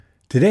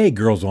Today,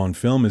 Girls on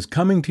Film is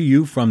coming to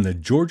you from the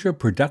Georgia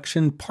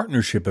Production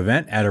Partnership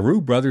event at Aru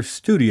Brothers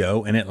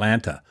Studio in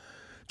Atlanta.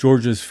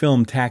 Georgia's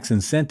film tax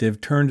incentive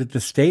turned the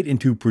state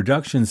into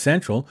production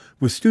central,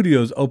 with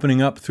studios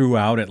opening up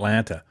throughout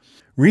Atlanta.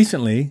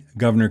 Recently,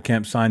 Governor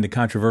Kemp signed a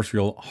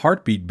controversial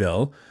heartbeat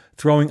bill,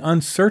 throwing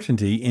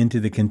uncertainty into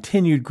the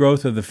continued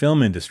growth of the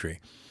film industry.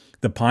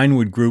 The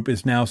Pinewood Group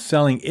is now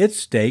selling its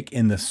stake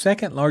in the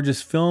second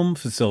largest film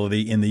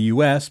facility in the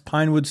U.S.,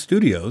 Pinewood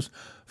Studios,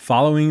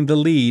 following the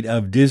lead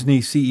of Disney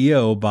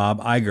CEO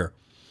Bob Iger.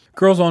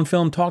 Girls on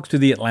Film talks to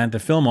the Atlanta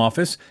Film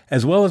Office,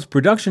 as well as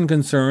production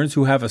concerns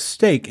who have a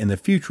stake in the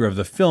future of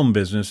the film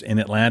business in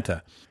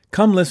Atlanta.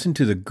 Come listen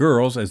to the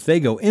girls as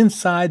they go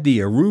inside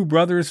the Aru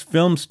Brothers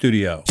Film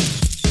Studio.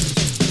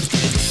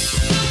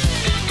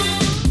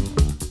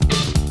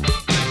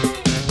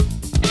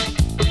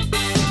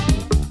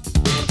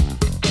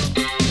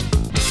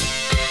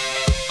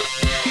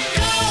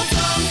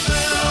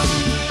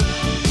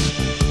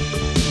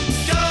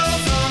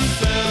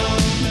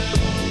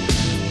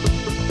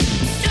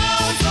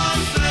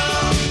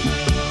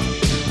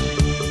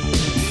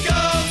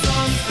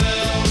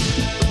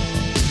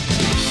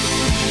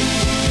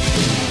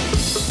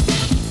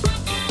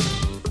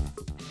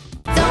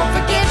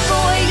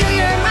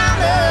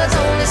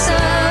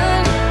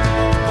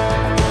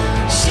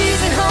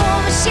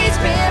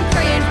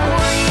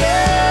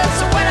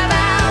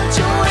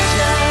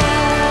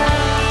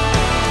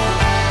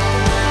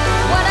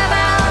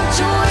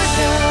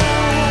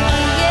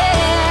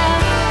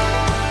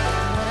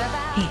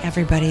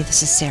 Everybody,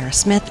 this is Sarah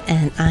Smith,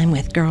 and I'm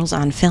with Girls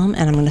on Film,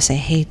 and I'm going to say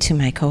hey to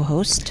my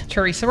co-host,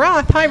 Teresa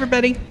Roth. Hi,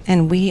 everybody.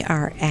 And we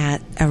are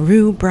at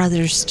Aru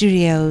Brothers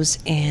Studios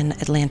in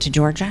Atlanta,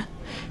 Georgia,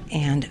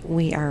 and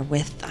we are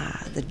with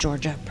the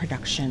Georgia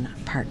Production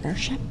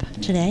Partnership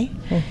today,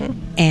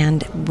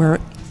 and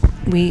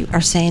we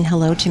are saying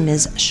hello to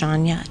Ms.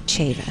 Shania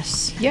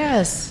Chavis.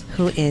 Yes.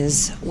 Who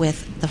is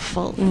with the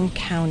Fulton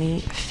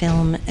County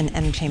Film and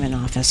Entertainment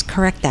Office.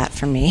 Correct that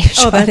for me.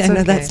 Oh, that's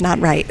okay. That's not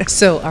right.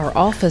 So our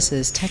office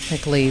is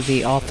technically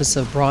the Office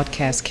of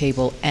Broadcast,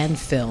 Cable, and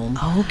Film.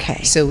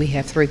 Okay. So we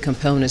have three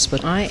components,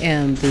 but I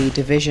am the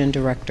division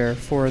director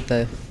for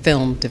the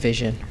film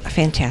division.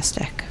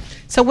 Fantastic.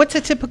 So what's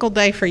a typical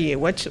day for you?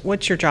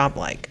 What's your job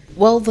like?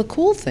 Well, the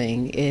cool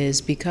thing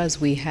is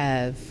because we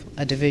have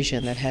a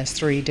division that has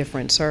three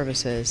different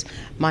services,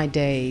 my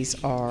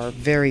days are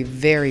very,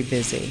 very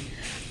busy.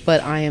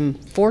 But I am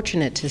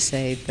fortunate to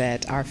say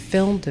that our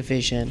film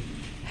division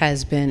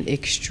has been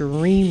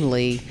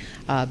extremely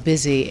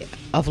busy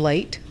of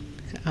late.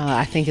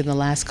 I think in the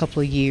last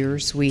couple of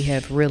years we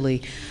have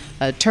really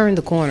turned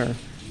the corner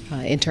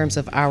in terms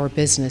of our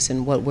business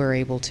and what we're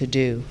able to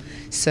do.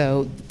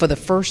 So for the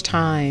first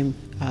time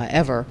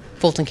ever,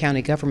 Fulton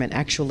County government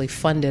actually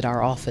funded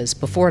our office.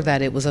 Before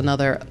that, it was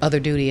other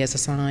duty as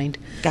assigned.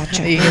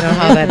 Gotcha. You know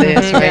how that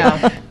is, right?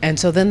 Yeah. And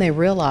so then they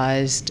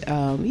realized,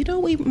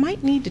 we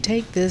might need to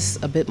take this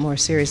a bit more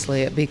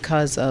seriously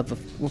because of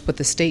what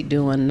the state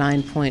doing,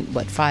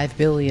 $9.5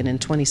 billion in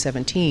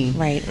 2017.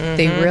 Right.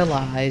 They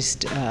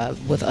realized,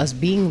 with us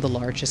being the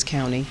largest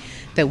county,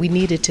 that we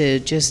needed to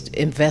just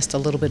invest a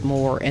little bit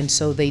more, and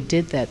so they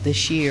did that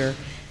this year.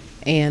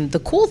 And the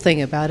cool thing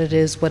about it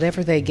is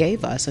whatever they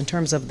gave us in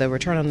terms of the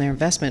return on their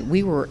investment,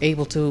 we were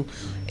able to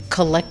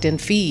collect in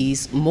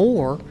fees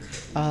more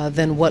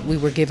than what we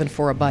were given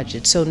for a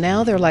budget. So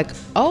now they're like,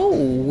 oh,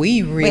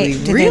 we really,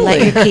 Wait, did they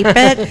let you keep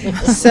it?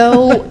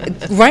 So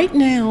right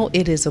now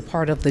it is a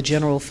part of the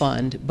general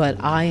fund, but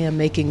I am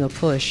making a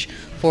push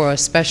for a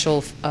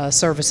special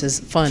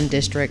services fund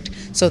district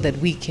so that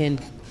we can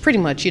pretty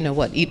much, eat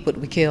what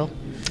we kill.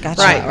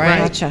 Gotcha. Right.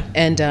 Gotcha.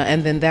 And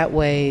then that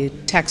way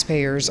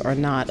taxpayers are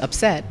not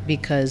upset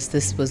because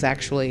this was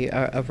actually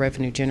a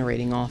revenue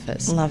generating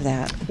office. Love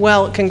that.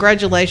 Well,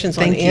 congratulations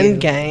on Thank you.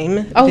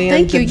 Endgame. Oh,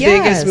 thank you, The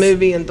yes. biggest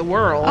movie in the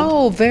world.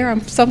 Oh, Vera, I'm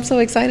so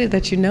excited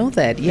that you know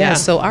that. Yeah.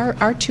 So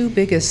our two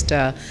biggest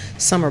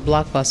summer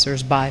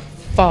blockbusters by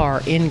far,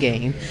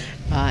 Endgame.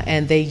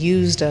 And they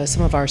used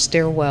some of our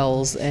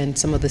stairwells and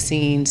some of the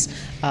scenes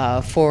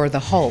for the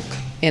Hulk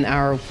in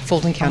our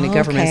Fulton County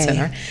Government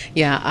Center.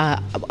 Yeah,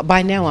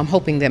 by now I'm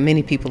hoping that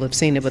many people have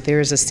seen it, but there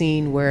is a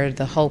scene where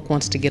the Hulk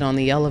wants to get on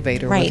the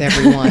elevator with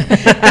everyone.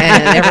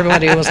 And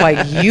everybody was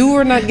like, you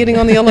are not getting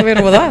on the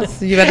elevator with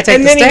us. You got to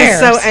take the stairs. And then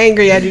he was so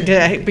angry at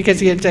you because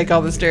he had to take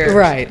all the stairs.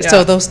 Right. Yeah.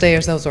 So those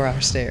are our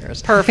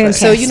stairs. Perfect.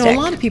 So, a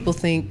lot of people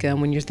think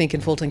when you're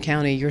thinking Fulton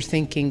County, you're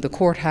thinking the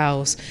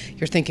courthouse,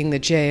 you're thinking the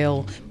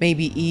jail,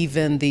 maybe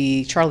even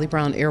the Charlie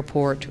Brown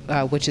Airport,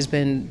 which has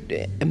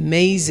been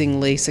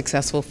amazingly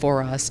successful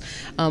for us.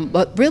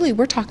 But really,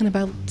 we're talking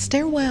about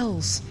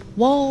stairwells,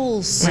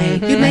 walls, you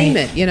name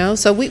it,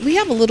 So we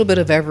have a little bit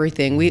of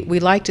everything. We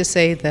like to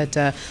say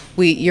that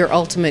your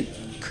ultimate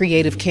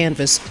creative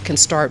canvas can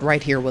start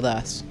right here with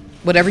us.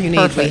 Whatever you need,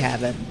 Perfect. we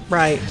have it.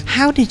 Right.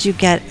 How did you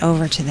get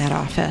over to that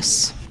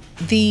office?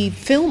 The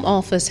film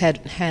office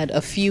had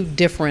a few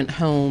different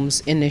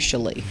homes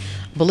initially.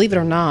 Believe it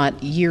or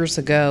not, years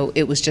ago,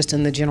 it was just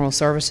in the general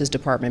services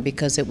department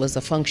because it was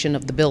a function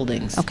of the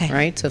buildings. Okay.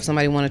 Right? So if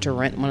somebody wanted to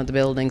rent one of the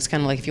buildings,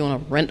 kind of like if you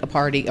want to rent a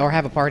party or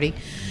have a party.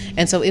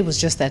 And so it was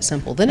just that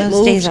simple. Then it Those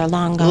moved. days are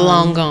long gone.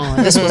 Long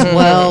gone. This was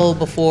well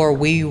before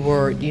we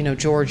were,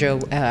 Georgia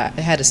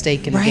had a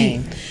stake in the Right.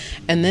 game.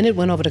 And then it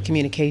went over to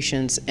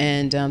communications,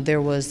 and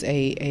there was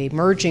a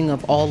merging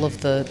of all of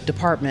the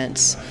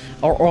departments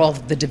or all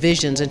of the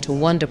divisions into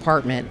one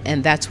department,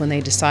 and that's when they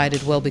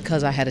decided, well,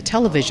 because I had a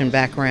television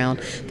background,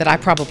 that I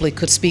probably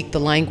could speak the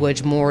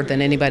language more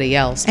than anybody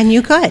else. And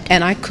you could.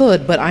 And I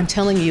could, but I'm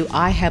telling you,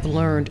 I have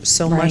learned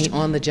so much Right.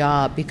 on the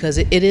job because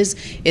it is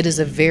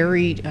a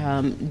very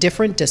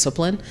different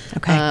discipline.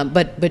 Okay.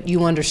 But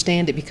you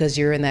understand it because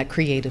you're in that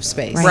creative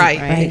space. Right,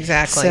 right.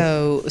 exactly.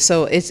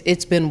 So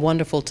it's been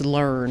wonderful to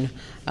learn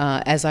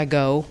as I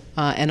go,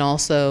 and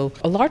also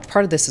a large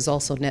part of this is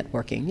also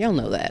networking. Y'all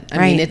know that. I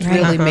mean, Right, it's right.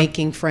 really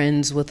making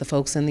friends with the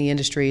folks in the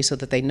industry so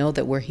that they know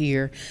that we're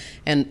here.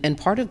 And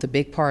part of the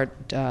big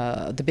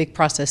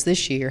process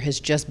this year has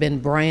just been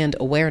brand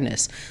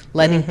awareness,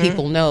 letting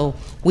people know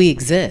we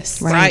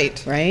exist.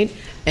 Right. Right.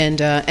 And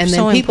then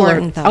So people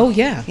important, are. though. Oh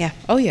yeah. Yeah.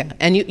 Oh yeah.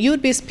 And you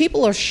would be.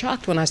 People are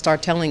shocked when I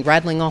start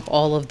rattling off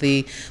all of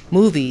the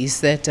movies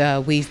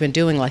that we've been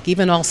doing. Like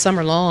even all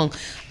summer long,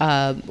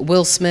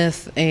 Will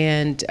Smith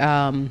and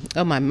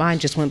my mind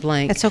just went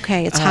blank. It's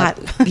okay. It's hot.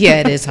 Yeah,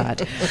 it is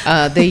hot.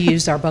 They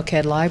used our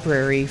Buckhead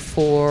Library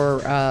for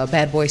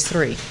Bad Boys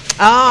 3.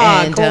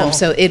 Ah, And cool.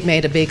 so it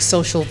made a big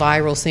social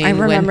viral scene. I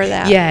remember when,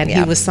 that. Yeah, and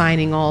Yeah. he was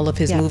signing all of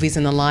his Yeah. movies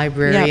in the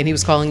library, Yeah. and he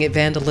was calling it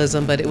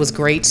vandalism, but it was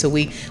great. So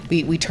we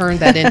turned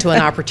that into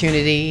an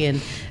opportunity,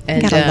 and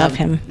Gotta love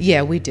him.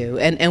 Yeah, we do,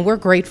 and we're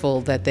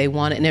grateful that they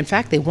wanted. And in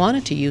fact, they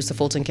wanted to use the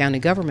Fulton County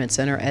Government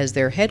Center as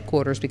their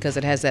headquarters because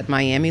it has that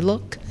Miami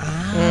look.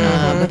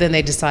 But then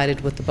they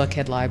decided with the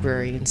Buckhead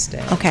Library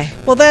instead. Okay.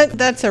 Well,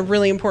 that's a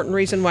really important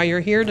reason why you're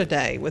here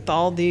today with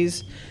all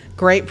these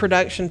great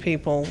production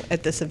people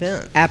at this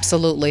event.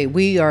 Absolutely.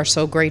 We are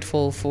so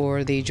grateful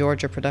for the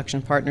Georgia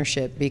Production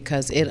Partnership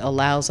because it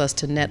allows us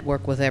to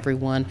network with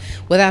everyone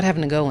without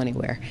having to go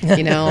anywhere.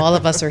 All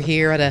of us are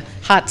here at a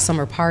hot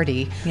summer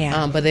party,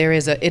 Yeah. but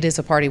it is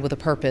a party with a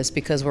purpose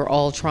because we're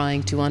all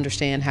trying to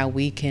understand how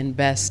we can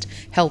best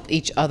help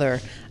each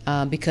other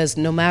because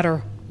no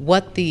matter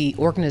what the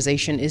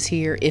organization is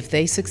here, if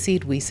they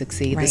succeed, we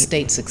succeed, Right. the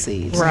state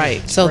succeeds.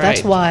 Right, So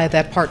that's right. why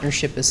that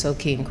partnership is so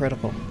key and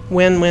critical.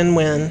 Win, win,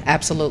 win.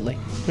 Absolutely.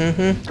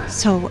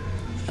 So,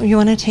 you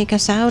want to take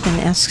us out and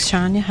ask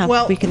Shania how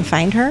Well- we can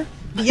find her?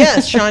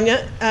 Yes,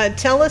 Shania,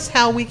 tell us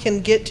how we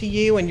can get to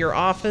you and your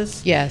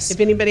office. Yes.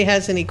 If anybody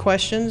has any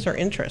questions or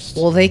interests.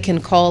 Well, they can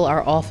call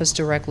our office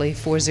directly,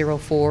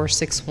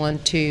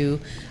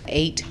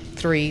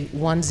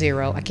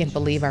 404-612-8310. I can't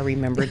believe I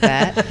remembered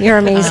that. You're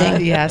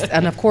amazing. Yes,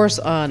 and of course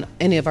on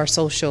any of our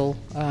social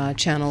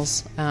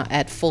channels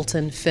at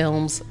Fulton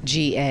Films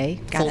GA,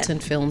 Got it. Fulton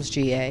Films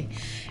GA.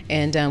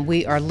 And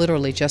we are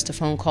literally just a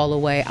phone call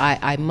away.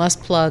 I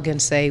must plug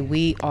and say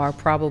we are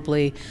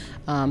probably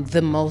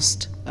the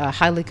most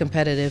highly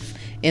competitive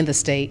in the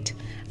state.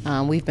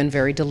 We've been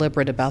very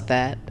deliberate about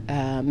that,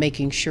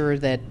 making sure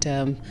that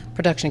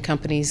production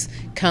companies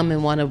come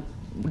and want to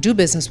do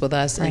business with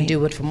us Right. and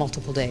do it for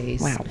multiple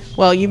days. Wow.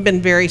 Well, you've been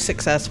very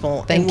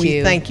successful. Thank and we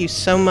you. thank you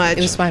so much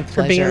It was my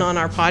for being pleasure. on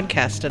our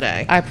podcast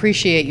today. I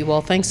appreciate you all.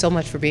 Thanks so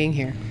much for being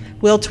here.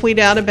 We'll tweet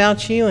out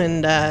about you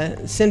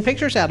and send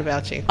pictures out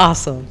about you.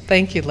 Awesome.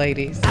 Thank you,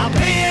 ladies. I'll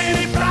pay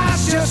any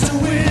price just to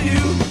win you.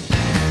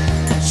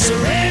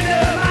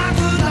 Surrender my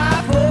good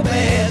life for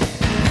bad.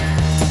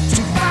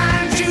 To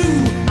find you,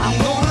 I'm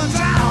gonna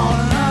drown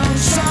an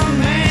unsung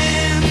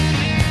man.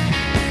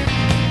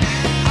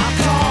 I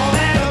call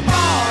that a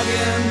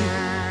bargain,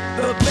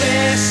 the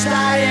best I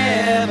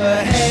ever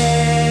had.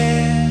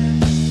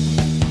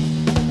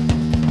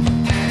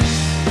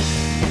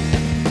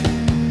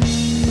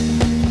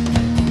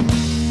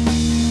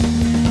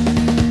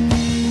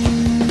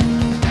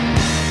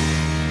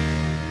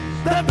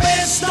 The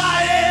best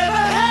I ever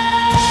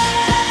had.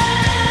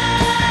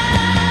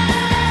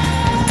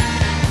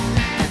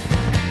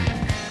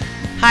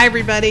 Hi,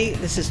 everybody.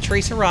 This is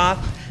Teresa Roth.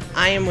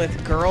 I am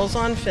with Girls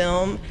on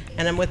Film,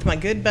 and I'm with my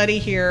good buddy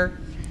here,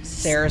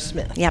 Sarah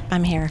Smith. Yep,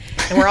 I'm here.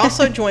 And we're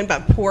also joined by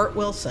Port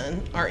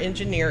Wilson, our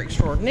engineer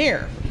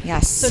extraordinaire.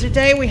 Yes. So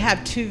today we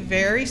have two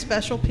very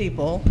special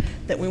people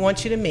that we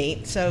want you to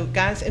meet. So,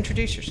 guys,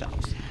 introduce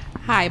yourselves.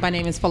 Hi, my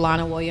name is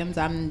Falana Williams.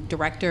 I'm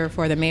director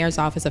for the Mayor's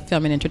Office of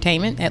Film and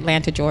Entertainment,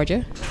 Atlanta,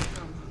 Georgia.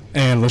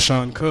 And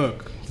LaShawn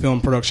Cook,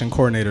 Film Production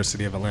Coordinator,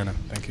 City of Atlanta.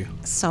 Thank you.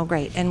 So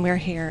great. And we're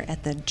here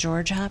at the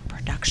Georgia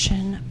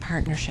Production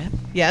Partnership.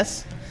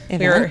 Yes.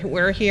 Event.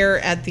 We're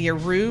here at the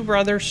Aru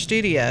Brothers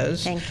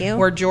Studios. Thank you.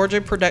 Where Georgia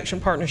Production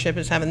Partnership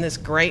is having this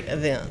great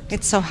event.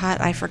 It's so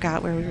hot, I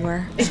forgot where we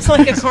were. It's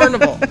like a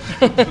carnival.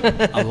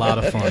 A lot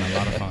of fun, a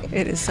lot of fun.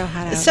 It is so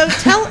hot out. So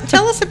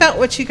tell us about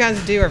what you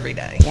guys do every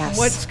day. Yes.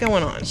 What's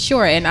going on?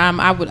 Sure, and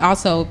I would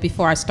also,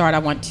 before I start, I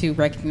want to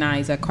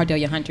recognize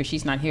Cordelia Hunter.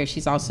 She's not here.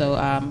 She's also,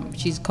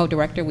 she's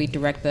co-director. We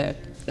direct the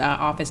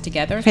office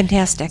together.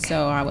 Fantastic.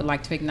 So I would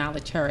like to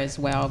acknowledge her as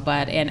well.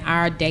 But in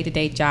our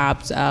day-to-day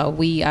jobs,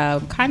 we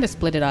kind of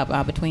split it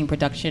up between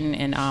production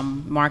and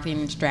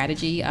marketing and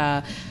strategy.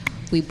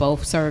 We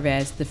both serve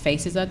as the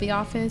faces of the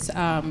office.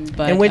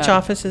 But And which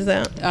office is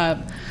that?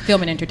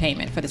 Film and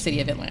Entertainment for the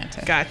City of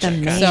Atlanta. Gotcha.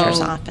 The gotcha. mayor's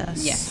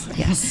office. Yes.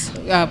 Yes.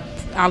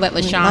 I'll let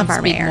love LaShawn our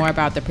speak mayor. more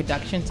about the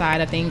production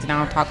side of things, and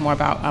I'll talk more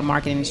about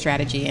marketing and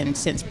strategy. And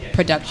since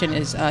production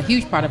is a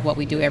huge part of what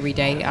we do every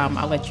day,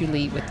 I'll let you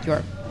lead with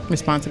your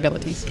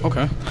responsibilities.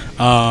 Okay.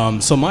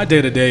 So my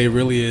day-to-day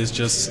really is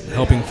just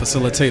helping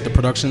facilitate the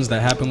productions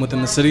that happen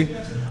within the city.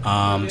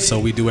 So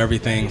we do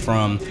everything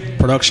from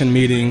production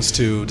meetings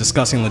to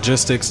discussing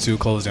logistics to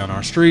close down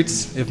our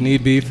streets if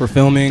need be for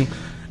filming,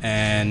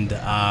 and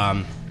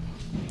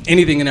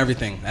anything and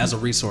everything as a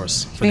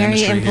resource for the Very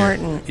industry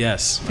important. here.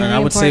 Yes. Very And I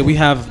would say important. we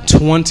have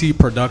 20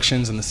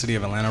 productions in the city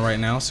of Atlanta right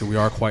now, so we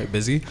are quite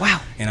busy. Wow.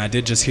 And I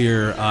did just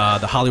hear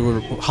the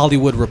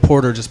Hollywood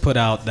Reporter just put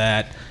out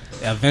that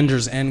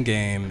Avengers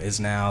Endgame is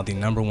now the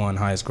 #1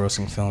 highest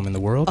grossing film in the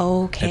world.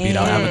 Okay. It beat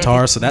out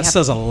Avatar, so that Yep.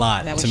 says a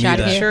lot That was to me. shot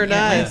That here. Sure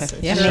Yeah. does.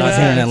 Yeah. Sure shot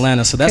here in does.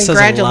 Atlanta, so that says a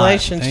lot.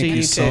 Congratulations Thank to you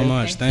you so two.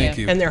 much. Thank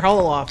you. And their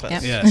whole office.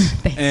 Yep. Yes,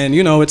 and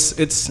you know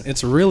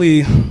it's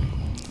really,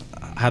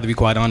 I have to be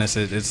quite honest.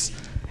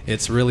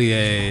 It's really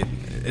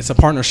it's a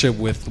partnership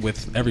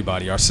with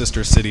everybody, our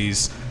sister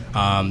cities.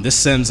 This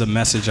sends a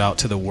message out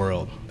to the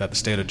world that the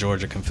state of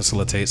Georgia can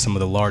facilitate some of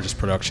the largest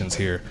productions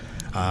here,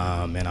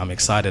 and I'm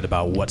excited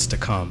about what's to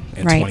come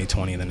in Right.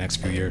 2020 in the next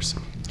few years.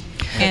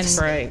 That's And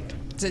great.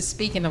 so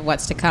speaking of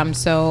what's to come,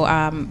 so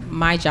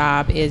my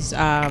job is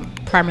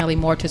primarily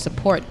more to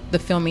support the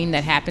filming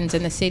that happens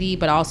in the city,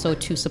 but also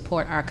to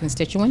support our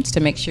constituents to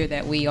make sure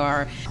that we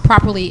are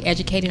properly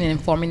educating and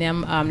informing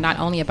them not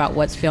only about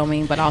what's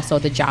filming, but also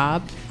the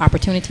job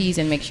opportunities,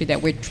 and make sure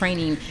that we're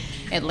training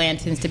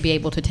Atlantans to be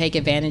able to take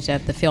advantage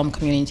of the film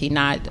community,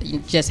 not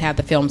just have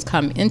the films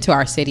come into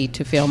our city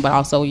to film, but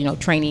also, you know,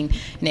 training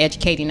and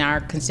educating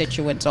our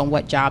constituents on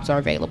what jobs are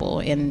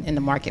available in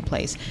the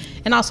marketplace.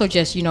 And also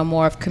just, you know,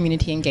 more of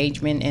community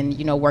engagement and,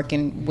 you know,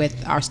 working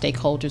with our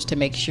stakeholders to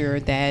make sure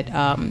that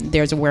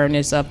there's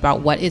awareness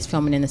about what is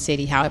filming in the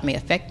city, how it may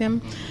affect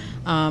them,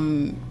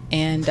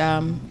 and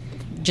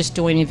just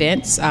doing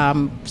events,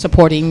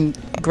 supporting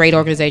great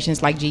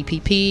organizations like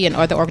GPP and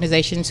other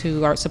organizations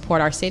who support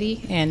our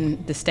city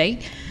and the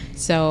state.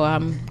 So,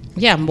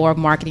 yeah, more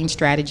marketing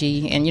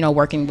strategy and, you know,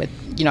 working with,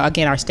 you know,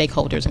 again, our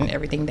stakeholders and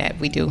everything that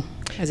we do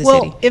as a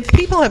city. Well, if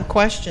people have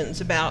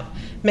questions about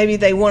maybe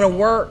they want to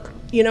work,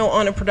 you know,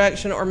 on a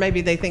production, or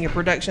maybe they think a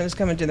production is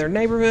coming to their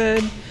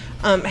neighborhood,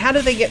 how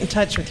do they get in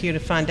touch with you to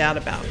find out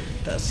about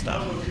this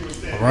stuff?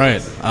 All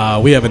right.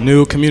 We have a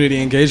new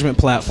community engagement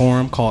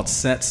platform called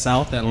Set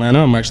South Atlanta.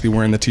 I'm actually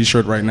wearing the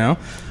T-shirt right now.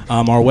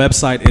 Our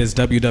website is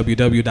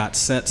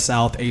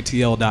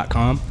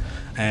www.setsouthatl.com,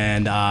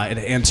 and it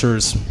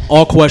answers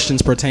all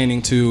questions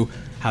pertaining to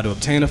how to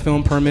obtain a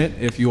film permit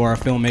if you are a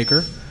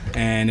filmmaker.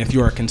 And if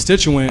you are a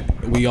constituent,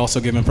 we also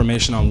give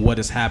information on what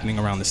is happening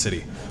around the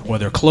city.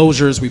 Whether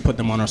closures, we put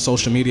them on our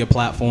social media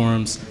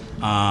platforms,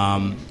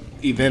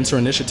 events or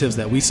initiatives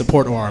that we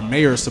support or our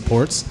mayor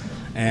supports,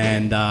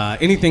 and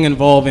anything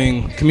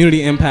involving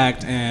community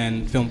impact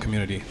and film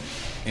community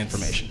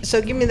information.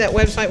 So give me that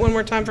website one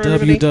more time for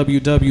everybody.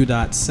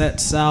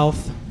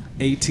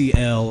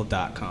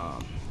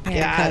 www.setsouthatl.com.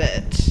 Got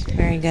it.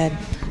 Very good.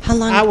 How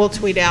long? I will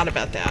tweet out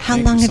about that. How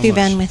Thank long you have so you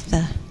been much.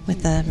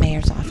 with the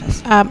mayor's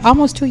office?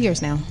 Almost 2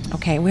 years now.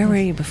 Okay, where were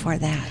you before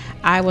that?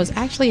 I was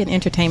actually an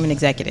entertainment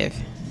executive.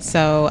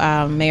 So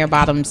Mayor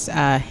Bottoms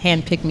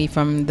handpicked me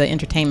from the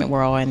entertainment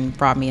world and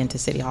brought me into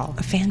City Hall.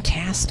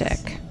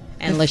 Fantastic.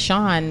 And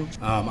LaShawn,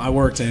 I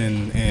worked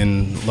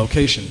in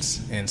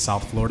locations in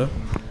South Florida.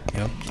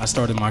 I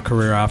started my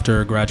career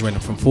after graduating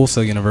from Full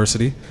Sail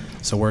University,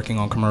 so working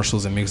on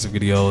commercials and music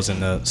videos in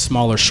the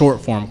smaller short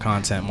form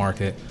content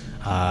market.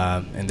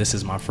 And this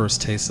is my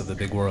first taste of the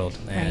big world,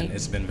 and Right.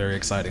 it's been very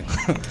exciting.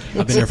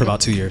 I've been here for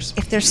about 2 years.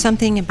 If there's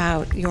something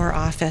about your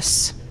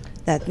office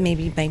that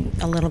maybe be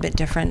a little bit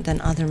different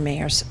than other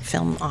mayors'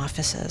 film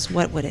offices,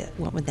 what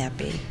would that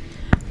be?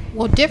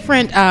 well,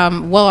 different.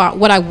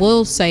 What I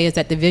will say is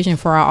that the vision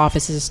for our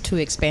office is to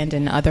expand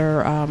in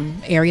other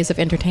areas of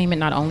entertainment,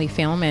 not only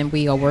film, and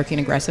we are working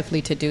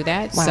aggressively to do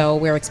that. Wow. So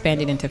we're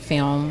expanding into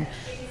film,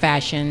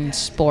 fashion,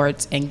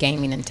 sports, and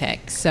gaming and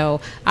tech.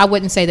 So I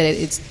wouldn't say that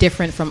it's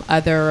different from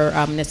other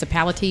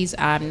municipalities.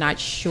 I'm not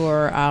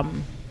sure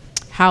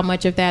how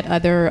much of that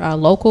other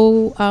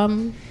local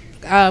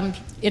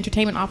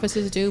entertainment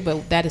offices do,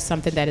 but that is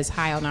something that is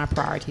high on our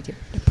priority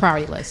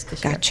list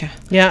this year. Gotcha.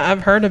 Yeah,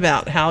 I've heard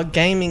about how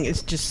gaming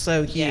is just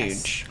so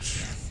Yes. huge.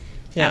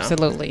 Yeah.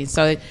 Absolutely.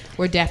 So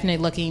we're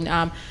definitely looking.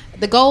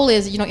 The goal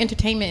is,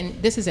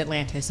 entertainment. This is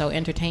Atlanta, so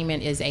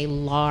entertainment is a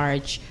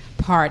large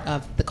part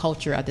of the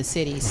culture of the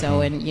city.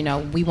 So, and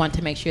we want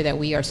to make sure that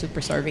we are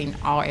super serving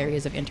all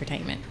areas of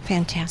entertainment.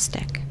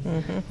 Fantastic.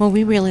 Well,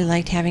 we really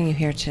liked having you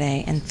here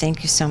today, and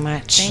thank you so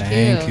much. Thank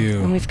Thank you.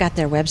 you. And we've got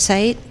their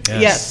website.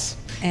 Yes.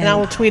 And I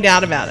will tweet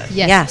out about it.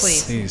 Yes.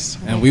 Please. Please.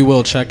 And we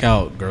will check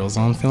out Girls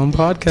on Film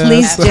podcast.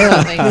 Please do.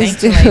 Absolutely. Please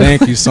Thank you, do. ladies.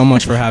 Thank you so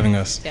much for having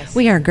us. Yes.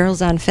 We are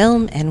Girls on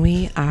Film, and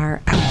we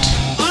are out.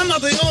 I'm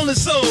not the only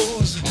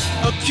souls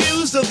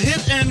accused of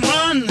hit and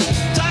run.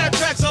 Tire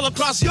tracks all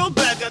across your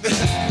back. I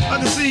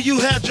can see you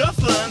had your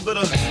fun, but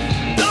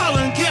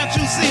darling, can't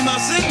you see my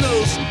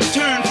signals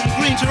turn from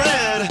green to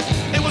red?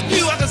 And with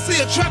you, I can see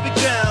a traffic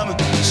jam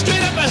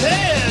straight up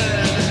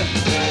ahead.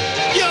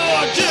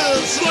 You're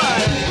just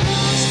like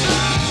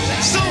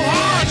so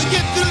hard to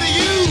get through to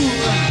you.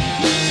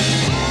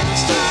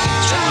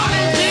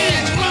 I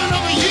did run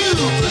over you.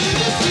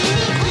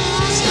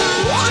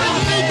 All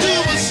they do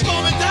was slow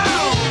me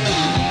down.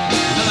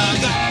 And I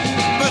got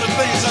better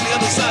things on the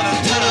other side of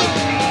town.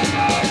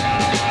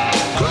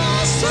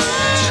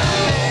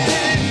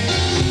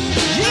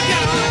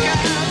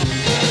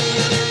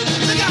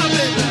 Look out,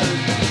 baby.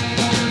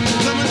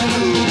 Coming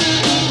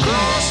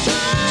through.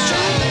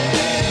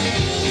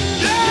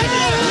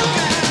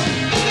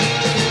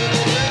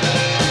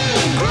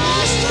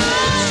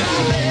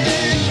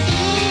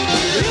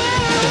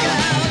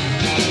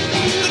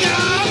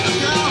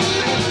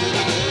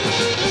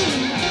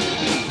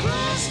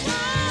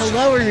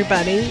 Hello,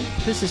 everybody.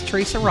 This is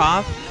Teresa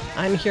Roth.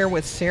 I'm here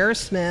with Sarah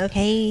Smith.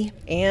 Hey.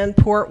 And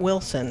Port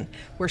Wilson.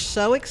 We're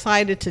so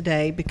excited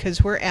today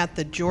because we're at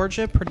the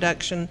Georgia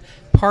Production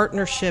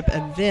Partnership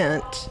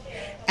event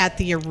at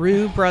the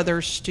Aru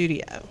Brothers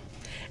Studio.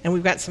 And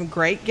we've got some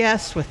great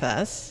guests with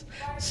us.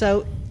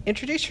 So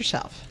introduce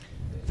yourself.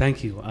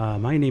 Thank you.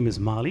 My name is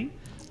Mali,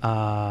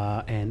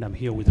 and I'm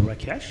here with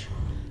Rakesh.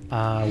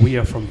 We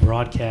are from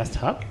Broadcast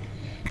Hub.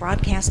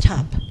 Broadcast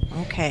Hub.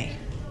 Okay.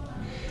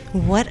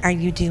 What are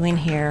you doing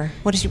here?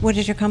 What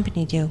does your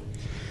company do?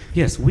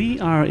 Yes, we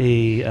are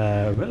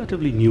a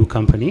relatively new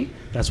company.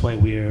 That's why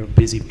we're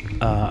busy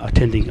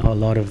attending a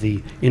lot of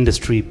the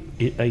industry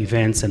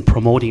events and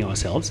promoting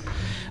ourselves.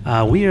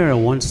 We are a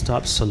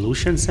one-stop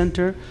solution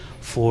center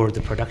for the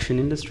production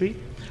industry.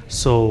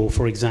 So,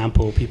 for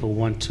example, people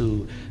want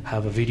to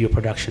have a video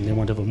production, they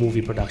want to have a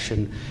movie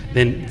production,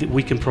 then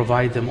we can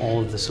provide them all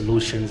of the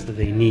solutions that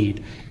they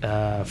need,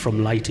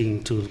 from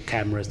lighting to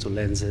cameras to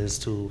lenses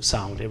to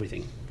sound,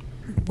 everything.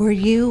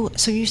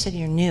 So you said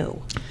you're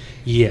new.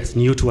 Yes,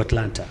 new to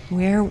Atlanta.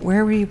 Where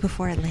were you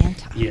before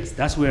Atlanta? Yes,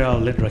 that's where I'll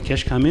let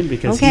Rakesh come in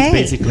because Okay. he's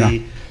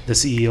basically the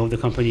CEO of the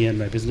company and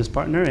my business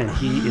partner, and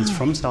he is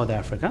from South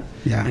Africa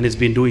and has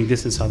been doing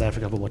this in South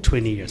Africa for about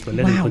 20 years. But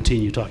let him Wow.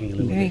 continue talking a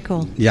little Very bit.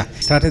 cool. Yeah,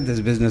 started this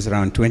business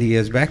around 20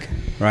 years back,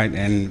 right?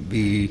 And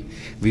we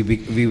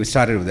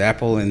started with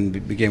Apple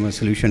and became a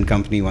solution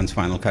company once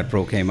Final Cut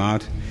Pro came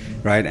out,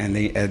 right? And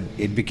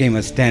it became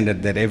a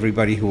standard that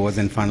everybody who was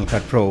in Final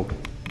Cut Pro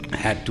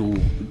had to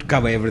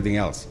cover everything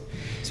else.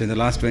 So in the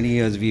last 20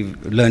 years, we've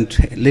learned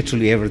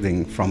literally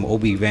everything from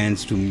OB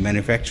vans to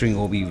manufacturing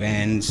OB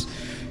vans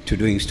to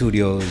doing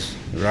studios,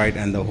 right?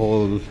 And the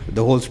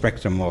whole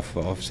spectrum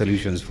of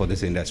solutions for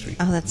this industry.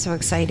 Oh, that's so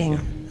exciting.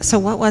 So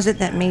what was it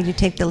that made you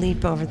take the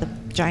leap over the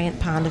giant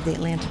pond of the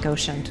Atlantic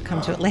Ocean to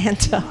come to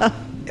Atlanta?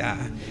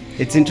 Yeah,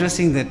 it's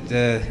interesting that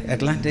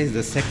Atlanta is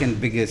the second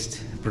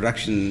biggest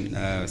production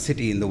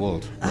city in the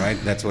world, right?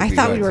 That's what I we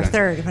thought heard, we were right?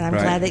 third, but I'm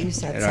Right. glad that you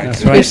said Right. second.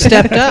 That's right. You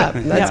stepped up.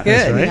 That's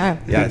good. right. Yeah.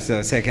 Yeah,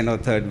 so second or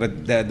third,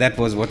 but that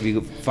was what we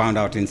found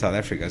out in South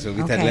Africa. So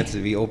we Okay.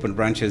 said, we opened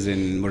branches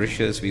in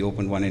Mauritius, we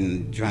opened one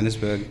in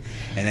Johannesburg,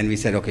 and then we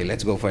said, okay,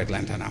 let's go for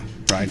Atlanta now,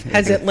 right?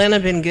 Has Atlanta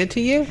been good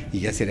to you?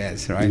 Yes, it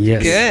has, right?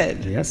 Yes.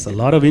 Good. Yes, a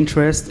lot of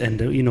interest, and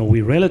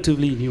we're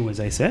relatively new, as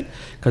I said,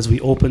 because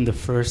we opened the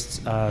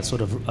first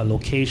sort of a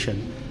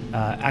location,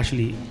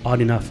 actually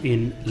odd enough,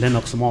 in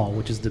Lenox Mall,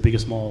 which is the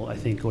biggest mall, I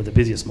think, or the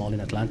busiest mall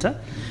in Atlanta,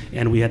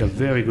 and we had a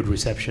very good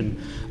reception.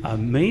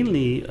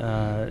 Mainly,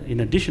 in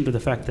addition to the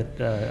fact that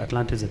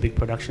Atlanta is a big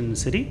production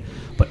city,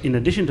 but in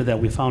addition to that,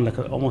 we found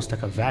almost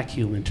like a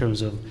vacuum in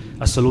terms of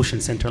a solution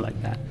center like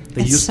that.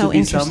 There That's used so to be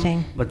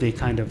interesting. some, but they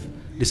kind of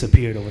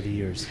disappeared over the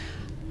years.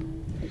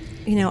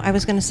 You know, I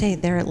was going to say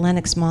they're at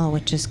Lenox Mall,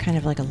 which is kind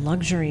of like a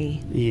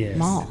luxury Yes.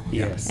 mall.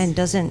 Yes. And it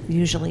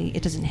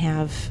doesn't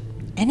have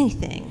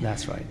anything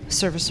That's right.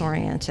 service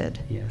oriented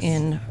Yes.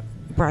 in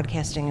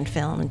broadcasting and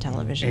film and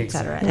television, et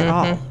cetera, Exactly. at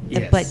all.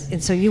 Yes.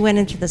 And so you went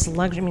into this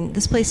luxury. I mean,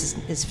 this place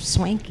is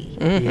swanky,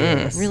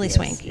 Yes, really yes,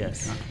 swanky.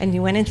 yes. And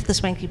you went into the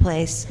swanky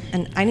place,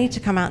 and I need to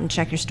come out and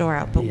check your store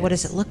out. But what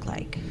does Yes. it look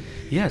like?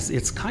 Yes,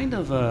 it's kind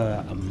of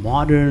a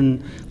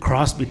modern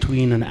cross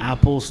between an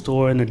Apple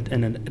store and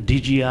a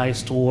DJI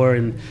store,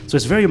 and so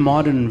it's very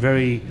modern and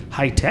very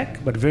high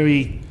tech, but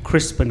very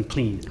crisp and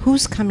clean.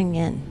 Who's coming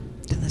in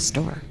to the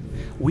store?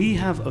 We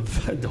have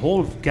the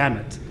whole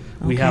gamut.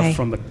 We Okay. have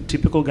from a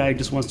typical guy who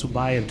just wants to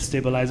buy a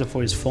stabilizer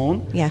for his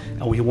phone, Yeah.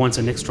 and he wants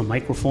an extra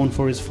microphone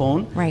for his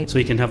phone, Right. so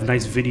he can have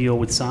nice video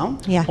with sound,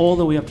 Yeah. all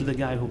the way up to the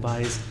guy who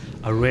buys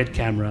a RED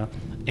camera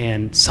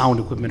and sound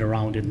equipment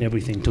around it and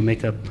everything to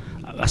make a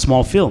a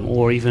small film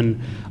or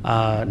even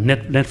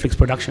Netflix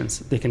productions,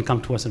 they can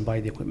come to us and buy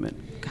the equipment.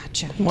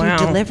 Gotcha. Wow.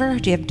 Do you deliver?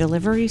 Do you have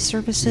delivery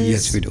services?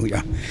 Yes, we do.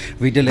 Yeah,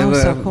 we deliver.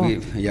 so cool.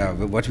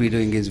 What we're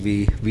doing is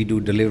we do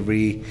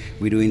delivery,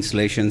 we do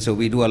installation. So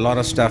we do a lot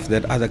of stuff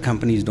that other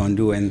companies don't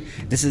do, and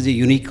this is a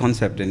unique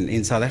concept. And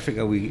in South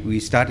Africa, we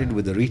started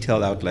with a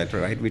retail outlet,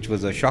 right, which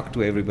was a shock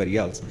to everybody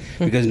else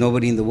because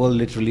nobody in the world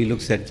literally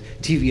looks at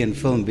TV and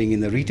film being in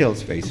the retail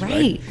space,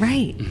 right?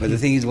 Right. But the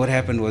thing is, what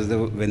happened was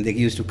when they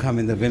used to come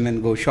and the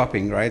women go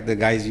shopping, right? The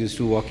guys used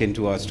to walk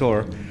into our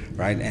store,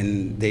 right?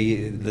 And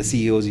the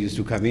CEOs used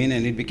to come in,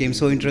 and it became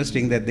so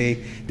interesting that they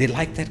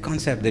liked that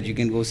concept that you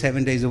can go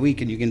 7 days a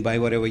week and you can buy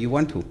whatever you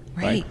want to,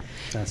 Right.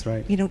 That's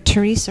right. You know,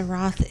 Teresa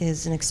Roth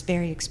is an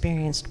very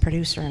experienced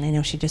producer, and I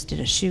know she just did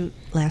a shoot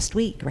last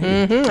week,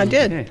 right? I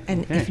did. Okay.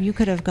 And if you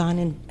could have gone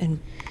and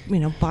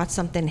bought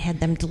something, had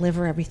them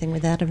deliver everything,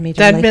 would that have made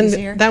your That'd life been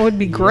easier? that would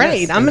be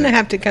great. Yes. I'm going to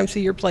have to come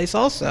see your place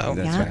also.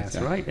 That's Yeah. right. That's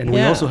yeah. right. And we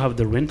Yeah. also have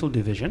the rental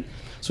division.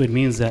 So it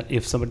means that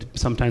if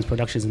sometimes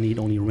productions need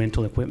only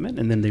rental equipment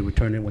and then they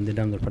return it when they're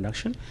done with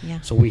production. Yeah.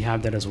 So we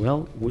have that as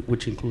well,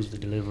 which includes the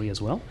delivery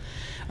as well.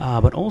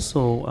 But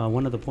also,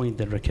 one of the points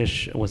that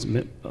Rakesh was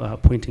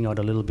pointing out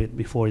a little bit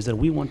before is that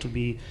we want to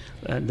be,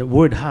 the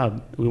word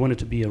hub, we want it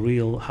to be a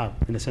real hub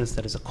in the sense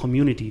that it's a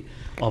community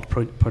of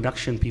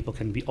production. People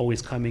can be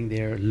always coming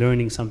there,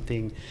 learning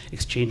something,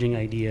 exchanging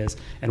ideas.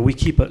 And we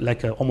keep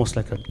almost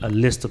like a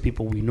list of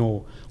people we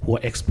know who are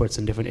experts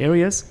in different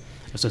areas.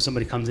 So if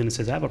somebody comes in and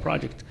says, I have a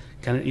project,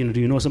 do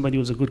you know somebody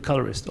who's a good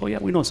colorist? Oh yeah,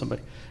 we know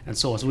somebody. And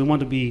so on. So we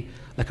want to be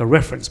like a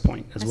reference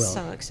point as That's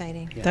well. so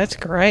exciting. Yeah. That's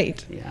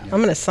great. Yeah. I'm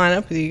going to sign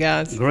up with you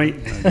guys.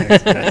 Great.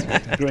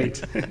 That's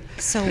great.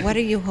 So what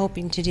are you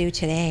hoping to do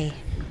today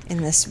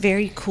in this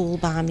very cool,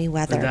 balmy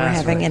weather we're That's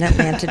having right. in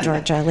Atlanta,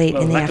 Georgia, late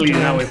Well, in the luckily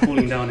now we're afternoon?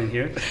 cooling down in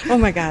here. Oh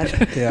my God.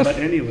 But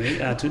anyway,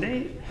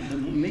 today the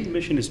main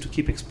mission is to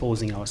keep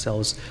exposing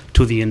ourselves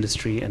to the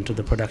industry and to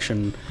the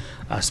production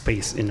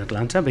space in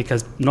Atlanta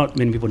because not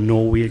many people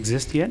know we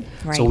exist yet.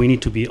 Right. So we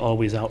need to be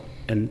always out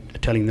and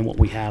telling them what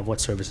we have,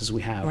 what services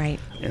we have, Right.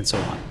 and so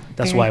on.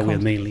 That's Very why cool. we're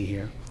mainly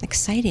here.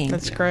 Exciting.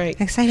 That's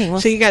great. Exciting. Well,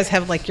 So you guys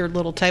have like your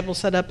little table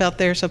set up out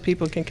there so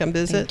people can come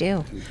they visit?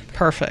 do.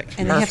 Perfect.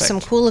 And they have Perfect.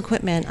 some cool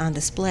equipment on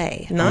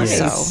display. Nice.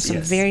 Also, some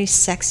Yes. very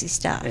sexy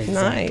stuff.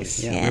 Exactly.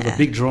 Nice. Yeah. We have Yeah. a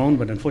big drone,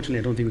 but unfortunately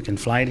I don't think we can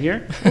fly it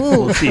here. Ooh.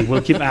 We'll see.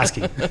 We'll keep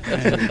asking.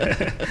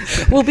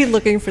 We'll be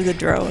looking for the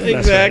drone.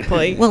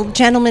 Exactly. Well,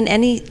 gentlemen,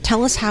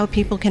 tell us how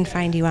people can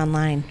find you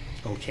online.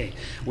 Okay.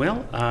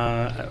 Well,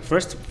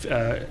 first,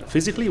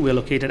 physically, we're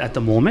located at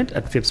the moment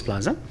at Phipps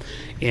Plaza.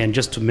 And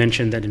just to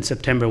mention that in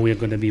September, we're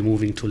going to be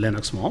moving to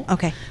Lenox Mall.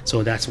 Okay.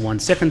 So that's one.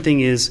 Second thing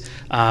is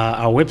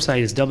our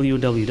website is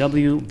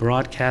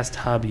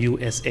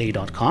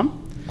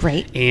www.broadcasthubusa.com.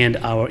 Great. And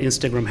our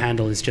Instagram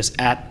handle is just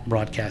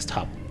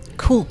 @broadcasthub.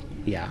 Cool.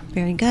 Yeah.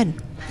 Very good.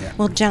 Yeah.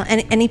 Well,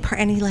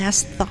 any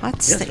last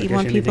thoughts Yes, that you Rakesh,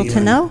 want people anything to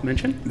you wanna know?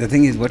 mention? The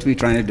thing is, what we're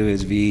trying to do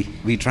is we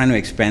trying to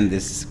expand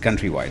this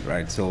countrywide,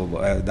 right? So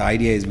the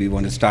idea is we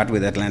want to start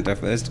with Atlanta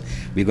first.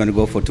 We're going to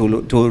go for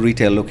two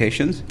retail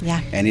locations. Yeah.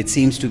 And it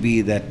seems to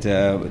be that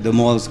the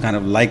malls kind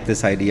of like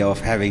this idea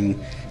of having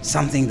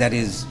something that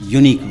is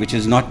unique, which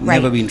has Right.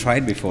 never been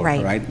tried before,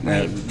 Right, right?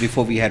 right.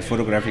 Before we had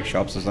photographic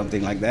shops or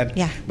something like that.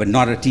 Yeah. But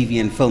not a TV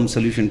and film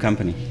solution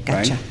company,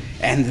 Gotcha. right?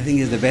 And the thing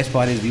is, the best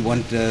part is we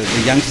want the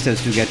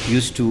youngsters to get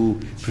used to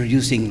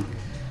producing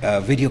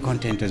video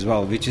content as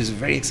well, which is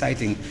very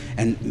exciting,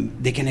 and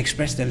they can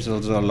express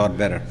themselves a lot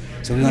better.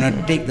 So we want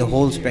to take the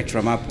whole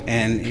spectrum up,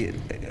 and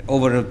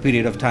over a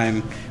period of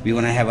time, we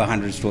want to have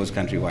 100 stores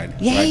countrywide.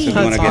 Yay. Right? So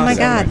we wanna Oh get my to that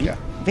God. point, yeah.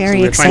 Very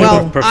So we're trying to exciting.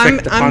 Well,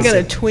 perfect the I'm going to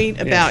concept. tweet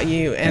Yes. about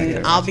you, Thank you.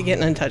 and I'll be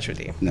getting in touch with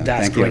you. No,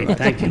 That's thank you. great.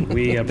 Thank you.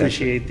 We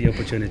appreciate the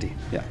opportunity.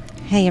 Yeah.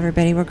 Hey,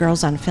 everybody, we're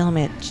Girls on Film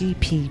at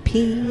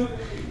GPP,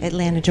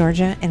 Atlanta,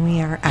 Georgia, and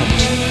we are out.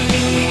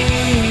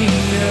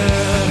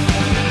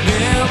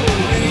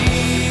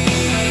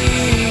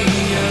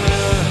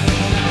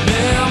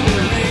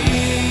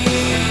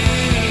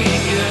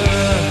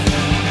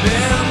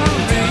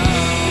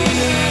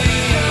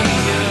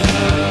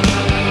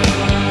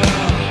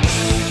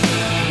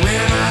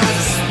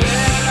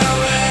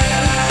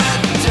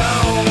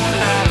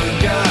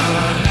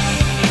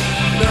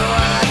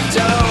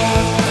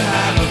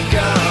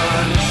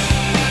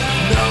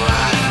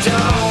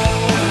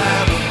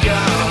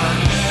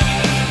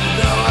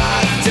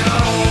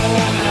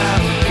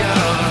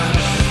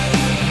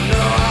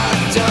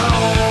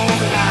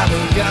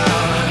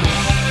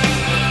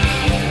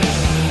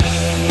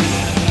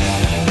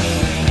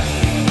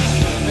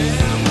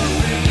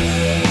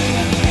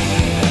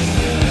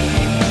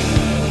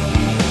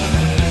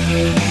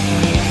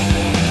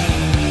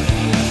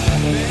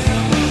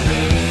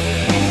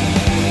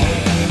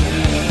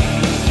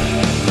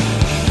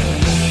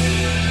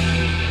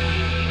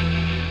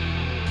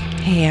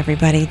 Hey,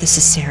 everybody, this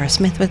is Sarah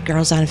Smith with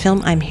Girls on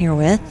Film. I'm here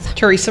with,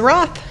 Teresa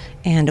Roth,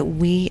 and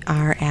we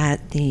are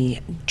at the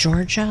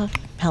Georgia,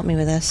 help me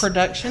with this.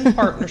 Production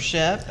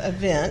Partnership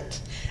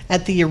event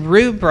at the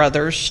Aru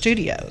Brothers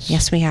Studios.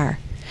 Yes, we are.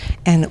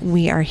 And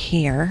we are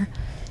here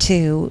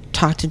to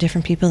talk to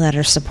different people that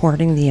are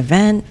supporting the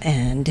event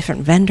and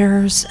different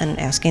vendors and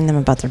asking them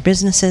about their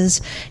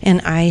businesses.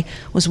 And I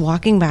was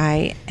walking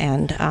by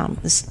and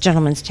this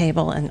gentleman's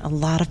table, and a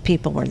lot of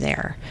people were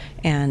there.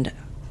 And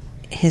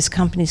his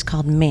company's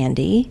called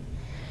Mandy,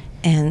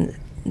 and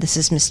this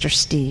is Mr.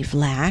 Steve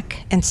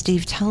Lack. And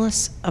Steve, tell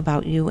us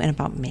about you and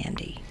about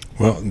Mandy.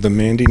 Well, the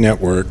Mandy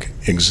Network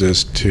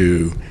exists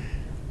to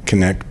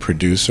connect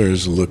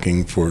producers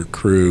looking for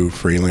crew,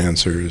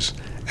 freelancers,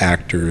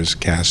 actors,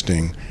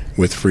 casting,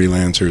 with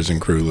freelancers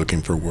and crew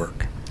looking for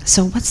work.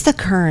 So what's the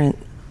current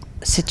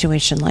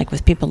situation like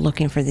with people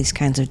looking for these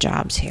kinds of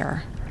jobs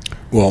here?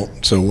 Well,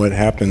 so what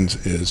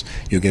happens is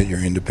you get your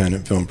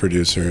independent film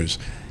producers,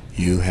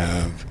 you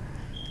have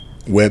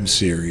web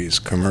series,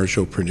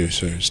 commercial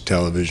producers,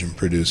 television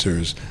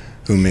producers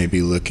who may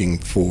be looking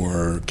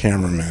for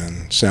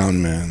cameramen,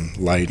 soundmen,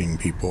 lighting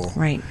people.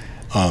 Right.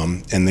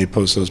 And they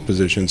post those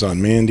positions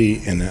on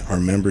Mandy, and our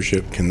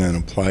membership can then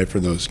apply for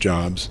those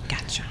jobs.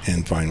 Gotcha.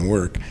 And find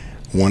work.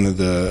 One of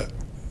the,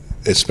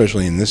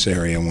 especially in this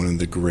area, one of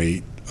the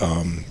great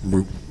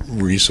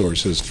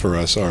resources for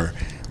us are,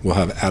 we'll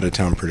have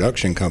out-of-town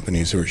production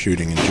companies who are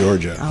shooting in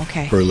Georgia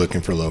Okay. who are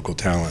looking for local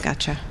talent.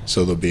 Gotcha.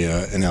 So there'll be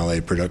an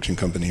LA production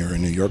company or a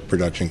New York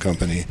production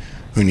company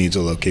who needs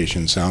a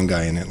location sound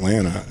guy in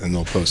Atlanta, and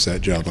they'll post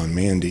that job on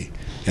Mandy,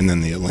 and then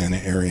the Atlanta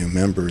area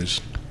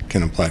members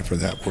can apply for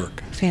that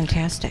work.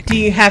 Fantastic. Do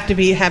you have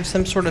to have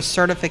some sort of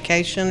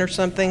certification or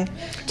something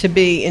to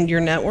be in your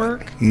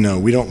network? No,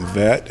 we don't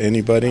vet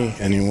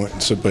anyone.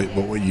 So, but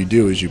what you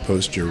do is you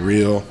post your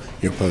reel,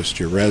 you post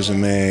your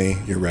resume,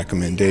 your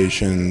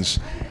recommendations,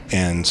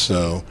 and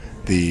so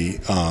the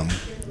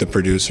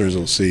producers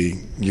will see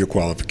your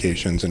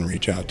qualifications and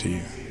reach out to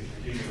you.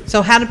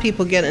 So how do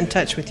people get in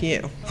touch with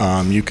you?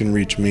 You can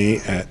reach me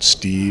at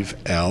Steve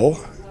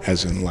L,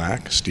 as in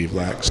Lack, Steve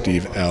Lack,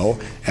 Steve L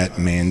at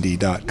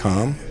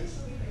Mandy.com.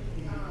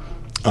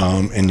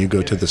 And you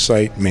go to the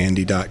site,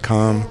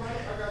 Mandy.com,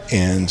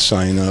 and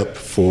sign up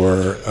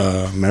for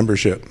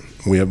membership.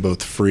 We have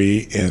both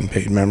free and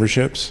paid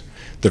memberships.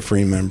 The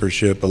free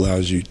membership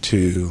allows you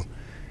to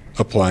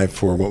apply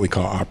for what we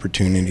call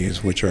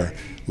opportunities, which are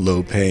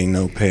low pay,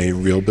 no pay,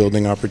 real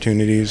building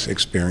opportunities,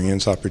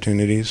 experience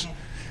opportunities.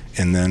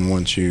 And then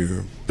once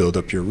you build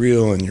up your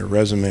reel and your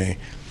resume,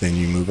 then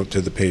you move up to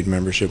the paid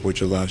membership,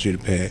 which allows you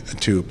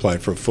to apply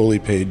for fully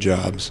paid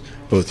jobs,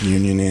 both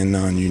union and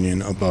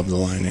non-union, above the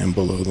line and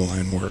below the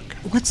line work.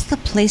 What's the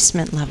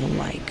placement level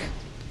like?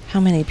 How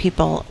many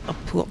people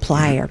who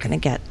apply are going to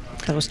get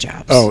those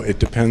jobs? Oh, it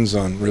depends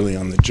on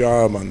the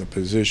job, on the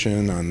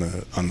position, on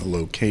the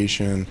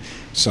location.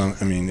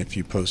 If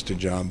you post a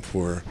job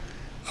for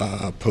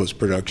a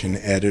post-production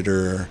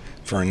editor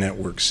for a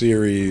network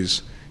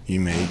series,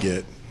 you may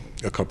get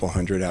a couple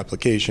hundred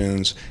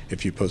applications.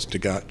 If you post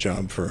a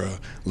job for a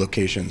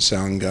location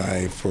sound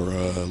guy for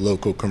a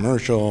local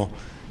commercial,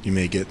 you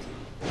may get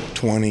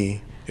 20.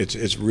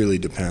 It really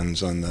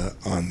depends on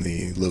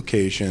the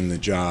location, the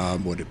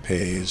job, what it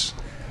pays.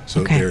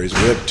 So Okay. it varies.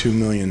 We have 2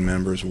 million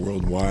members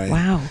worldwide.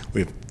 Wow.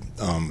 We have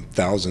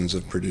thousands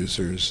of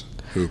producers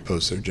who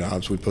post their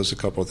jobs. We post a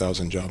couple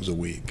thousand jobs a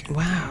week.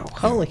 Wow.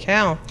 Holy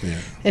cow. Yeah.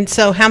 And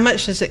so how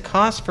much does it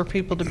cost for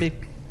people to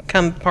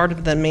become part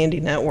of the Mandy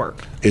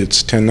Network?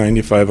 It's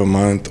 $10.95 a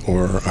month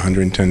or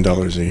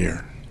 $110 a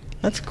year.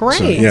 That's great.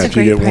 So, yeah, That's a if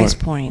you great get price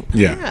one- point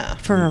Yeah.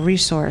 for a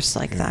resource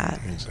like that.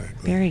 Exactly.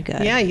 Very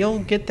good. Yeah, you'll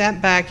get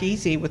that back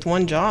easy with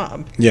one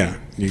job. Yeah,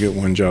 you get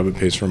one job, it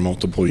pays for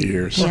multiple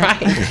years. Yeah.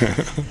 Right.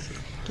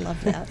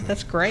 Love that.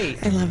 That's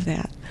great. I love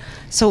that.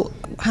 So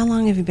how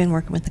long have you been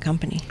working with the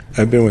company?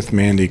 I've been with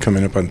Mandy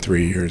coming up on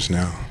 3 years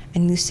now.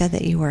 And you said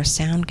that you were a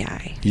sound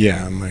guy.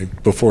 Yeah,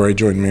 before I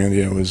joined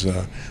Mandy, I was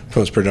a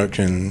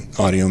post-production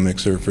audio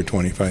mixer for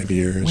 25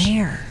 years.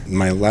 Where?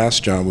 My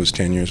last job was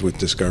 10 years with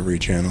Discovery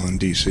Channel in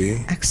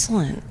D.C.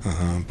 Excellent.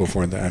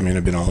 Before that,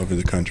 I've been all over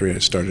the country. I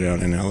started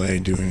out in L.A.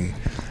 doing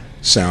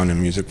sound and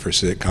music for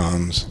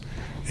sitcoms,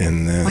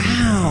 and then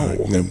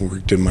then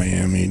worked in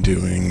Miami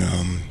doing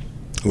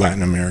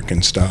Latin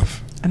American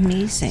stuff.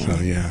 Amazing. So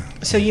yeah.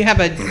 So you have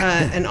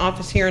an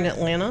office here in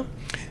Atlanta?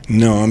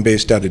 No, I'm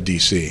based out of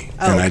D.C.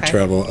 Oh, and I okay.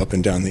 travel up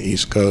and down the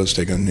East Coast.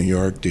 I go to New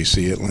York,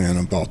 D.C.,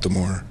 Atlanta,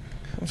 Baltimore,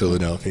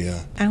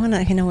 Philadelphia. I want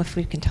to know if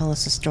you can tell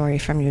us a story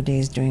from your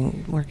days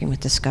working with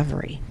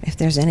Discovery. If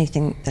there's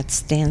anything that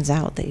stands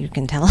out that you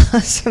can tell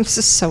us. I'm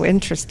just so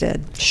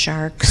interested.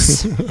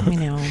 Sharks,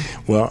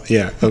 Well,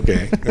 yeah,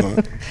 okay. Well,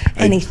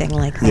 anything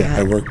like that. Yeah,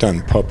 I worked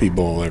on Puppy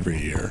Bowl every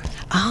year.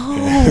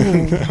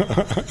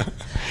 Oh.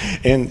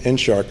 and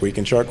Shark Week.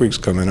 And Shark Week's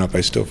coming up.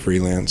 I still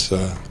freelance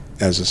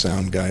as a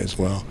sound guy as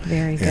well.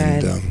 Very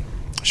good. And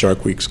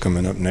Shark Week's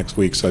coming up next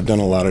week. So I've done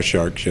a lot of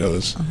shark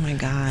shows. Oh, my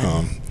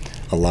God.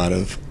 A lot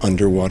of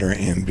underwater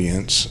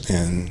ambience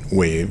and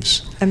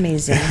waves.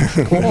 Amazing.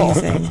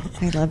 Amazing.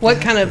 I love What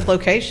that. kind of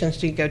locations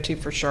do you go to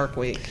for Shark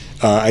Week?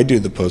 I do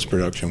the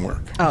post-production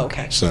work. Oh,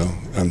 okay. So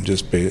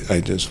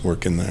I just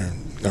work in there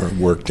or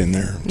worked in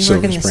their You work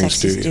Silver in the Spring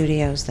sexy studio.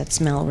 studios that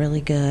smell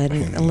really good,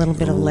 and a little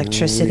bit of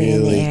electricity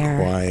in the Really air.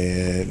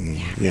 quiet, and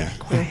yeah.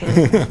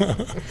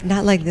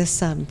 Not like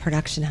this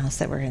production house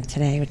that we're in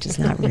today, which is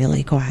not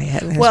really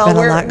quiet. There's Well, been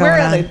a lot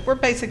going on. we're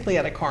basically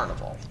at a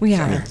carnival. We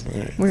are.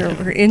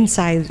 We're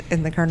inside,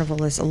 and the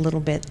carnival is a little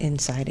bit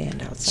inside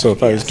and outside. So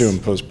if I was Yes. doing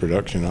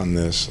post-production on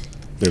this,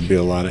 there'd be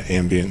a lot of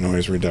ambient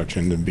noise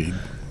reduction to be.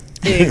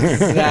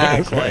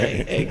 Exactly.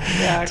 Right.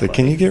 Exactly. So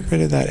can you get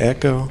rid of that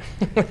echo?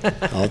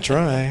 I'll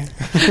try.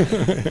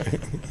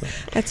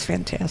 That's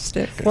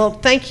fantastic. Well,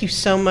 thank you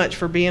so much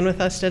for being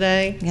with us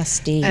today. Yes,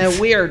 Steve.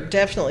 We are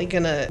definitely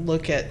going to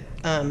look at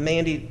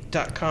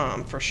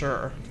Mandy.com for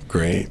sure.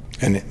 Great.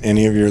 And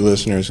any of your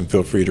listeners can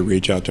feel free to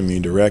reach out to me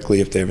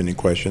directly if they have any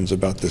questions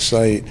about the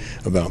site,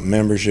 about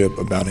membership,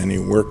 about any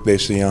work they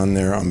see on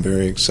there. I'm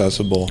very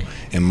accessible,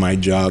 and my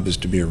job is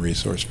to be a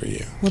resource for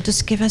you. Well,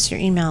 just give us your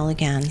email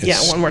again. Yeah,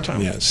 one more time.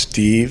 Yeah,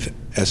 Steve,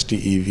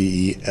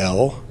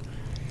 Stevel,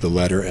 the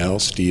letter L,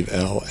 Steve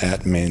L,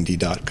 at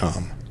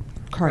Mandy.com.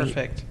 Great.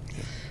 Perfect.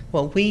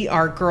 Well, we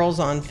are Girls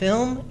on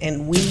Film,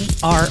 and we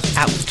are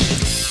out.